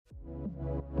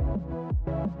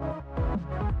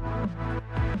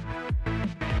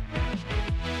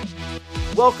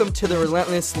welcome to The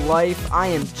Relentless Life. I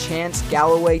am Chance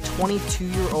Galloway,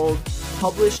 22-year-old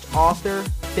published author,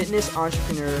 fitness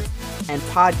entrepreneur, and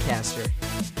podcaster.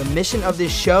 The mission of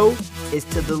this show is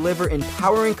to deliver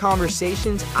empowering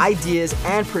conversations, ideas,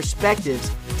 and perspectives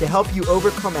to help you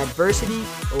overcome adversity,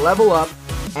 level up,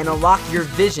 and unlock your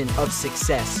vision of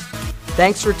success.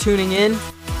 Thanks for tuning in.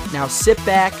 Now sit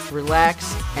back,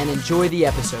 relax, and enjoy the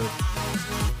episode.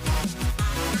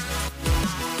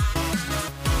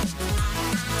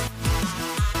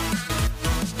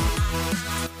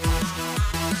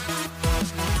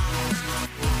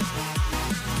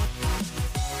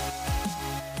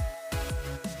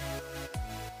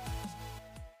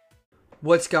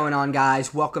 What's going on,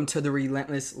 guys? Welcome to The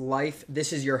Relentless Life.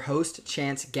 This is your host,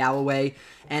 Chance Galloway.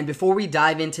 And before we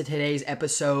dive into today's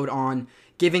episode on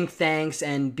giving thanks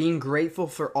and being grateful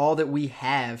for all that we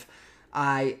have,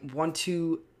 I want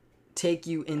to take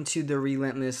you into the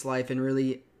relentless life and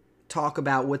really talk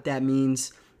about what that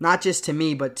means, not just to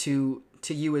me, but to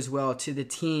you as well, to the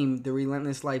team, the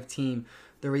Relentless Life team.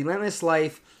 The Relentless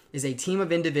Life is a team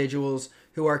of individuals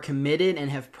who are committed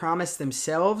and have promised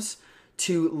themselves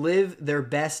to live their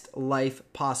best life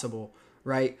possible,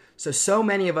 right? So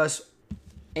many of us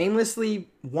aimlessly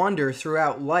wander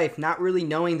throughout life, not really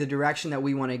knowing the direction that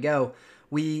we want to go.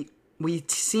 We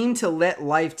seem to let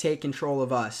life take control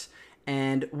of us.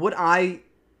 And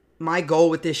my goal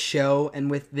with this show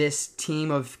and with this team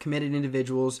of committed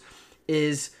individuals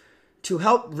is to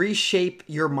help reshape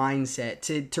your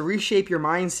mindset, to reshape your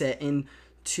mindset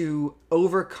into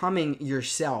overcoming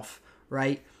yourself,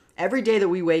 right? Every day that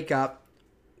we wake up,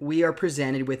 we are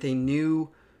presented with a new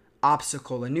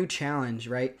obstacle, a new challenge,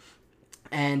 right?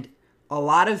 And a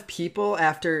lot of people,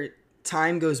 after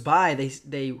time goes by,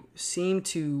 they seem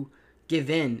to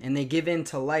give in, and they give in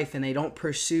to life, and they don't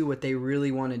pursue what they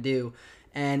really want to do.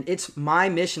 And it's my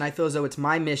mission, I feel as though it's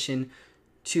my mission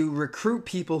to recruit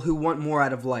people who want more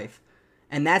out of life.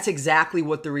 And that's exactly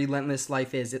what the Relentless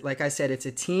Life is. Like I said, it's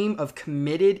a team of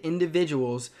committed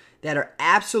individuals that are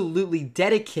absolutely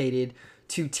dedicated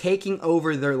to taking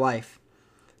over their life.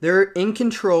 They're in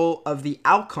control of the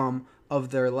outcome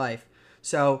of their life.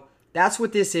 So that's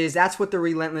what this is. That's what the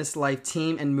Relentless Life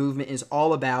team and movement is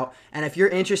all about. And if you're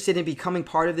interested in becoming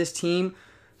part of this team,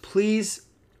 please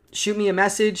shoot me a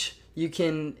message. You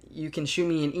can shoot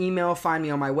me an email. Find me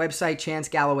on my website,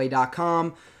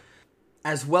 chancegalloway.com,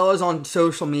 as well as on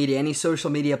social media, any social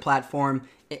media platform,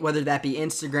 whether that be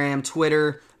Instagram,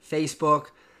 Twitter,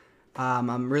 Facebook.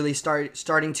 I'm really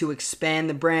starting to expand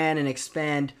the brand and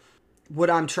expand what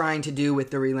I'm trying to do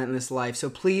with the Relentless Life. So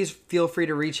please feel free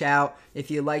to reach out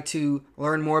if you'd like to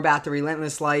learn more about the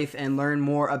Relentless Life and learn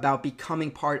more about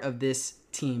becoming part of this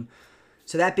team.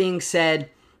 So that being said,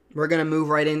 we're going to move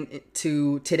right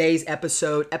into today's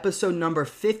episode number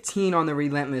 15 on the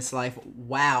Relentless Life.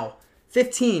 Wow,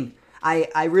 15.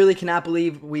 I really cannot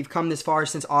believe we've come this far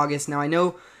since August. Now I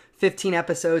know 15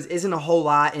 episodes isn't a whole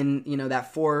lot in,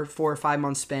 that 4 or 5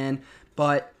 month span,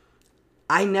 but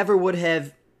I never would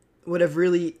have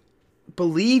really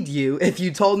believed you if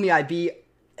you told me I'd be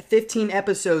 15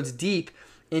 episodes deep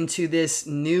into this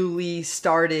newly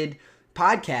started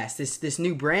podcast, this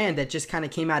new brand that just kind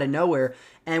of came out of nowhere,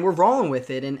 and we're rolling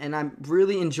with it, and I'm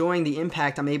really enjoying the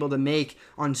impact I'm able to make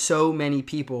on so many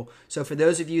people. So for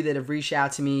those of you that have reached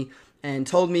out to me and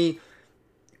told me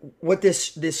what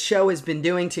this show has been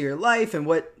doing to your life and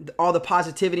what all the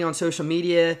positivity on social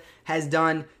media has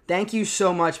done, thank you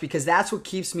so much, because that's what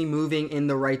keeps me moving in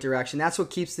the right direction. That's what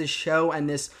keeps this show and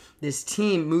this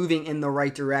team moving in the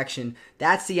right direction.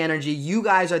 That's the energy. You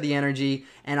guys are the energy,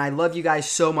 and I love you guys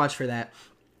so much for that.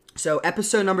 So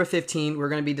episode number 15, we're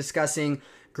going to be discussing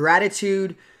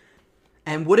gratitude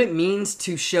and what it means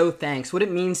to show thanks, what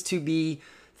it means to be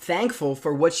thankful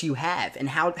for what you have, and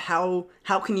how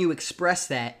can you express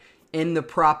that in the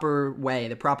proper way,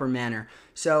 the proper manner.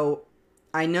 So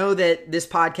I know that this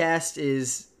podcast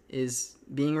is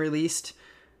being released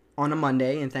on a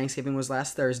Monday, and Thanksgiving was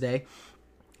last Thursday,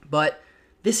 but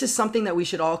this is something that we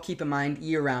should all keep in mind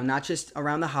year round, not just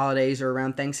around the holidays or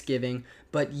around Thanksgiving,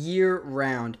 but year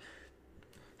round.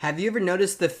 Have you ever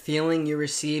noticed the feeling you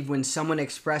receive when someone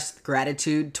expressed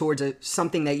gratitude towards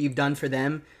something that you've done for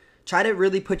them? Try to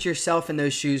really put yourself in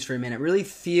those shoes for a minute. Really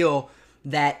feel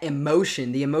that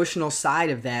emotion, the emotional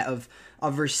side of that,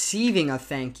 of receiving a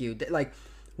thank you. Like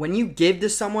when you give to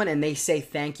someone and they say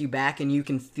thank you back and you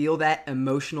can feel that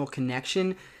emotional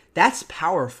connection, that's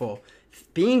powerful.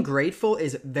 Being grateful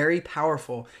is very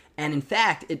powerful. And in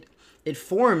fact, it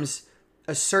forms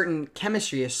a certain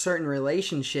chemistry, a certain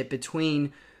relationship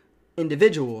between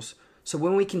individuals. So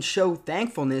when we can show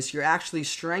thankfulness, you're actually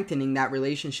strengthening that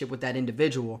relationship with that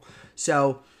individual.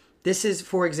 So This is,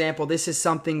 for example, this is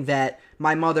something that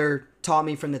my mother taught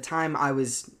me from the time I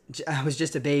was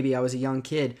just a baby. I was a young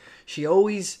kid. She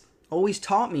always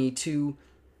taught me to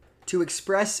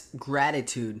express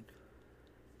gratitude.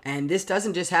 And this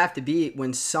doesn't just have to be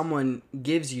when someone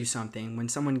gives you something, when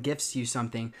someone gifts you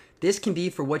something. This can be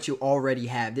for what you already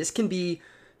have. This can be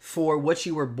for what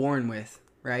you were born with,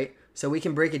 right? So we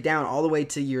can break it down all the way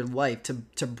to your life,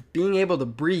 to being able to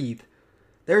breathe.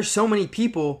 There are so many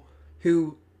people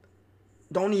who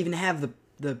don't even have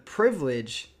the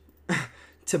privilege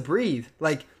to breathe.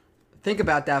 Like, think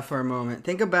about that for a moment.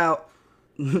 Think about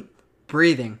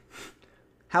breathing.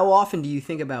 How often do you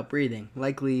think about breathing?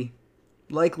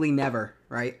 Likely never,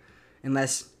 right?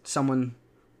 Unless someone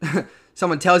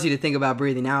tells you to think about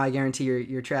breathing. Now I guarantee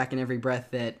you're tracking every breath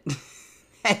that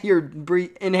you're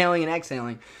inhaling and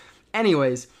exhaling.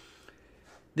 Anyways,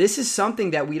 this is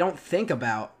something that we don't think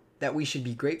about that we should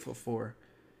be grateful for.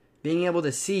 Being able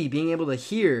to see, being able to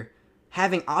hear,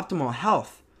 having optimal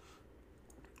health.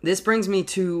 This brings me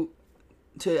to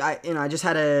I just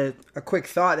had a quick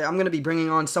thought that I'm going to be bringing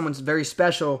on someone very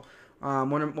special,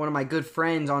 one of my good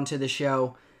friends onto the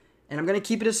show, and I'm going to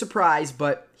keep it a surprise,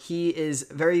 but he is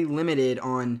very limited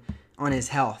on his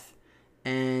health,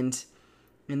 and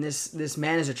this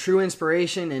man is a true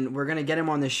inspiration, and we're going to get him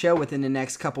on the show within the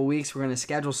next couple weeks. We're going to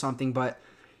schedule something, but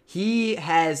he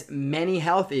has many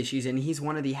health issues, and he's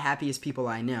one of the happiest people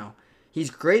I know. He's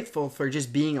grateful for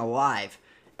just being alive,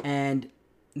 and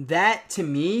that to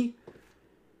me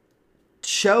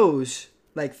shows,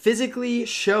 like, physically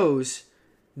shows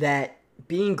that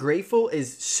being grateful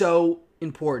is so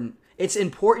important. It's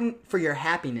important for your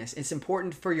happiness. It's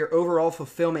important for your overall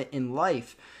fulfillment in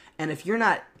life. And if you're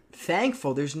not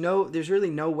thankful, there's really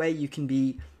no way you can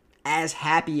be as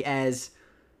happy as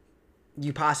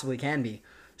you possibly can be.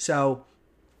 So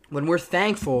when we're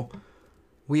thankful,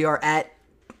 we are at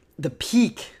the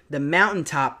peak, the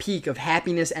mountaintop peak of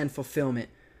happiness and fulfillment,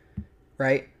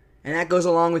 right? And that goes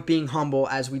along with being humble,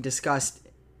 as we discussed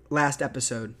last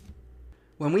episode.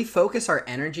 When we focus our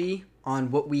energy on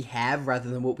what we have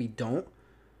rather than what we don't,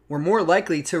 we're more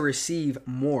likely to receive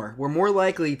more. We're more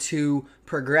likely to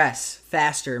progress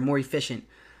faster and more efficient.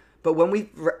 But when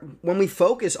we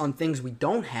focus on things we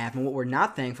don't have and what we're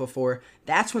not thankful for,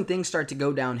 that's when things start to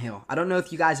go downhill. I don't know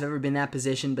if you guys have ever been in that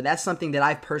position, but that's something that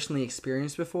I've personally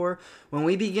experienced before. When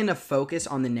we begin to focus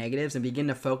on the negatives and begin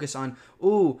to focus on,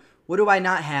 what do I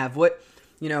not have?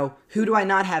 Who do I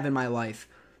not have in my life?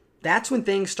 That's when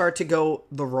things start to go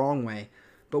the wrong way.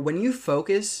 But when you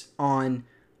focus on,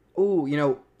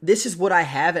 this is what I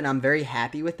have and I'm very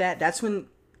happy with that, that's when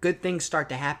good things start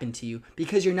to happen to you,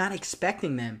 because you're not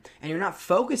expecting them and you're not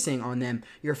focusing on them.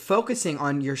 You're focusing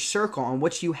on your circle, on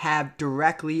what you have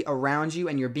directly around you,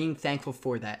 and you're being thankful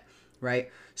for that,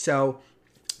 right? So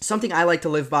something I like to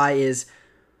live by is,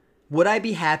 would I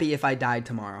be happy if I died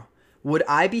tomorrow? Would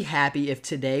I be happy if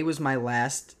today was my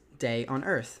last day on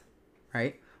earth,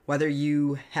 right? Whether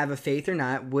you have a faith or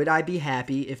not, would I be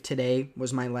happy if today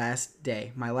was my last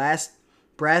day? My last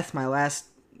breath, my last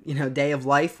day of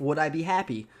life, would I be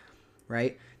happy,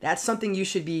 right? That's something you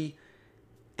should be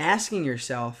asking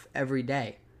yourself every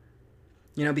day.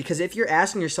 Because if you're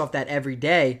asking yourself that every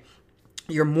day,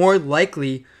 you're more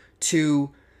likely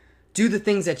to do the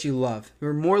things that you love.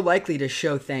 You're more likely to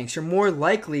show thanks. You're more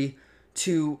likely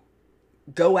to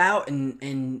go out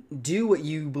and do what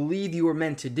you believe you were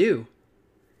meant to do.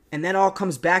 And that all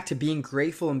comes back to being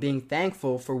grateful and being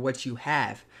thankful for what you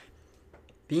have.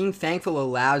 Being thankful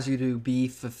allows you to be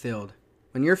fulfilled.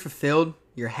 When you're fulfilled,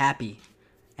 you're happy.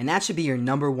 And that should be your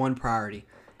number one priority.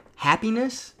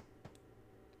 Happiness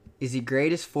is the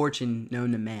greatest fortune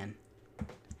known to man.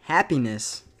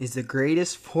 Happiness is the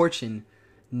greatest fortune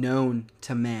known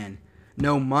to man.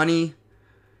 No money,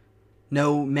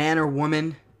 no man or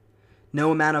woman,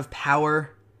 no amount of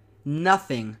power,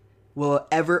 nothing will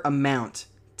ever amount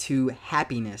to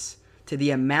happiness, to the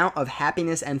amount of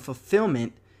happiness and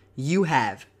fulfillment you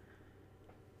have.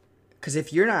 Because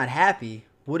if you're not happy,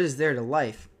 what is there to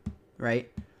life,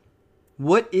 right?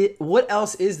 What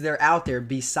else is there out there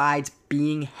besides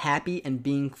being happy and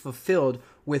being fulfilled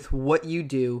with what you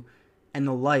do and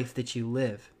the life that you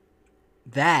live?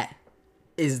 That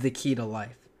is the key to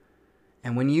life.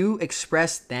 And when you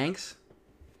express thanks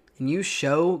and you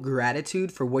show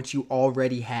gratitude for what you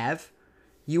already have,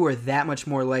 you are that much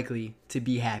more likely to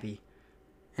be happy.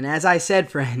 And as I said,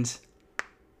 friends,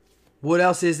 what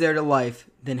else is there to life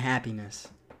than happiness?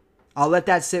 I'll let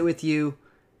that sit with you.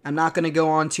 I'm not going to go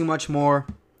on too much more.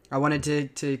 I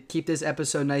wanted to keep this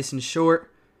episode nice and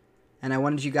short. And I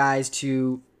wanted you guys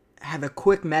to have a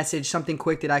quick message, something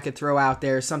quick that I could throw out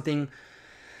there, something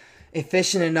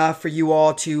efficient enough for you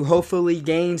all to hopefully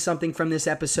gain something from this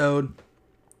episode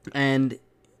and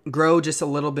grow just a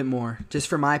little bit more, just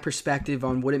from my perspective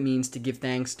on what it means to give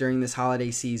thanks during this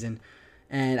holiday season.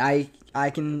 And I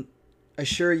can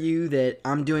assure you that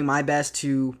I'm doing my best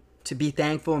to be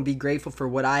thankful and be grateful for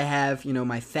what I have,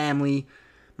 my family,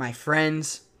 my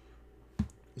friends,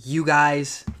 you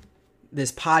guys,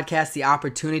 this podcast, the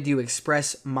opportunity to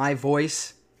express my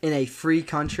voice in a free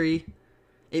country.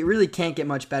 It really can't get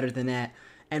much better than that.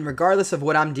 And regardless of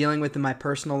what I'm dealing with in my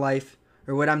personal life,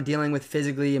 or what I'm dealing with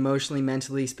physically, emotionally,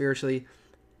 mentally, spiritually,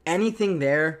 anything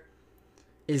there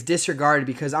is disregarded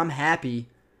because I'm happy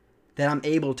that I'm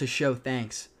able to show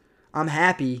thanks. I'm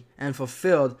happy and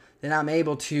fulfilled that I'm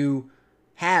able to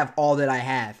have all that I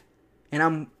have. And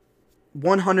I'm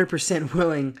 100%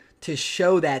 willing to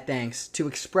show that thanks, to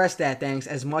express that thanks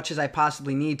as much as I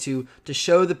possibly need to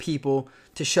show the people,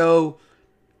 to show,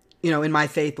 in my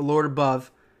faith, the Lord above,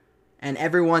 and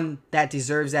everyone that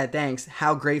deserves that thanks,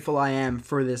 how grateful I am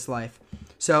for this life.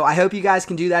 So I hope you guys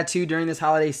can do that too during this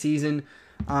holiday season.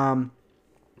 I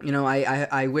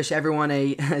wish everyone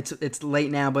it's late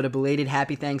now, but a belated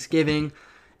happy Thanksgiving.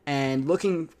 And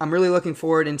I'm really looking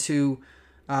forward into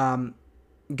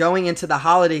going into the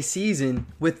holiday season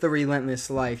with the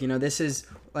Relentless Life. This is,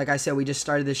 like I said, we just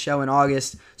started this show in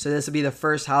August, so this will be the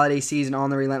first holiday season on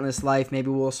the Relentless Life.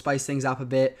 Maybe we'll spice things up a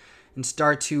bit and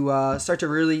start to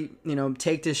really,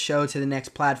 take this show to the next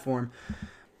platform.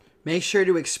 Make sure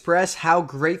to express how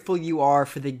grateful you are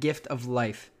for the gift of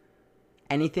life.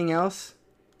 Anything else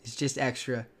is just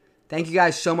extra. Thank you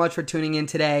guys so much for tuning in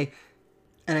today.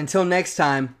 And until next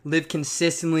time, live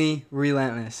consistently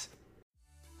relentless.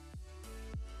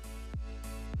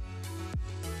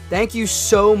 Thank you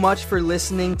so much for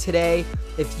listening today.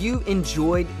 If you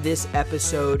enjoyed this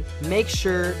episode, make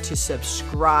sure to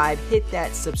subscribe. Hit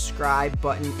that subscribe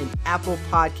button in Apple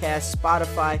Podcasts,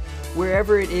 Spotify,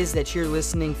 wherever it is that you're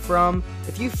listening from.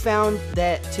 If you found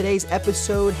that today's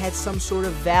episode had some sort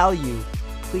of value,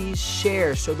 please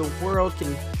share so the world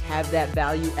can have that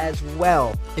value as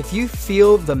well. If you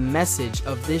feel the message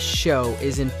of this show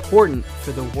is important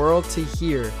for the world to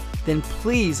hear, then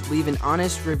please leave an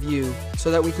honest review so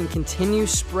that we can continue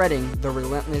spreading the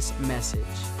relentless message.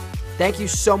 Thank you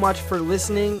so much for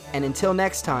listening, and until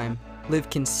next time,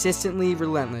 live consistently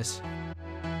relentless.